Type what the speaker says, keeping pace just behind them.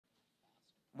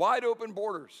wide open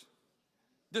borders,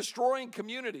 destroying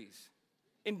communities,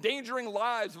 endangering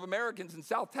lives of Americans in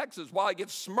South Texas, while I get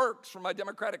smirks from my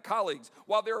Democratic colleagues,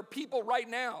 while there are people right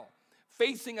now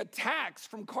facing attacks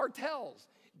from cartels,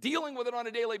 dealing with it on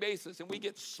a daily basis, and we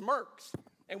get smirks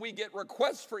and we get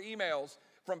requests for emails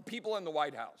from people in the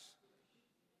White House.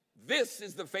 This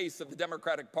is the face of the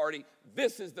Democratic Party.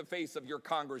 This is the face of your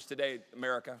Congress today,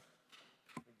 America.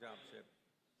 Good job, Chip.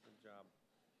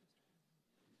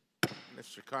 Good job.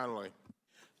 Mr. Connolly.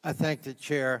 I thank the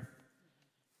chair.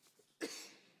 Ms.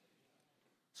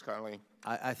 Connolly.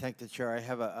 I thank the chair. I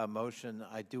have a motion.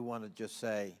 I do want to just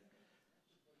say,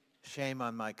 shame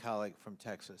on my colleague from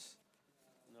Texas.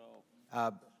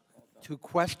 No. To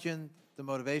question the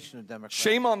motivation of Democrats.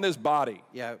 Shame on this body.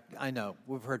 Yeah, I know.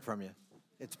 We've heard from you.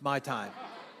 It's my time.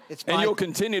 It's And my you'll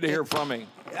continue to hear from me.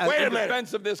 Wait a In minute.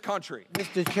 defense of this country.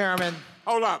 Mr. Chairman,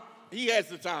 Hold up. He has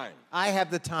the time. I have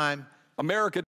the time. America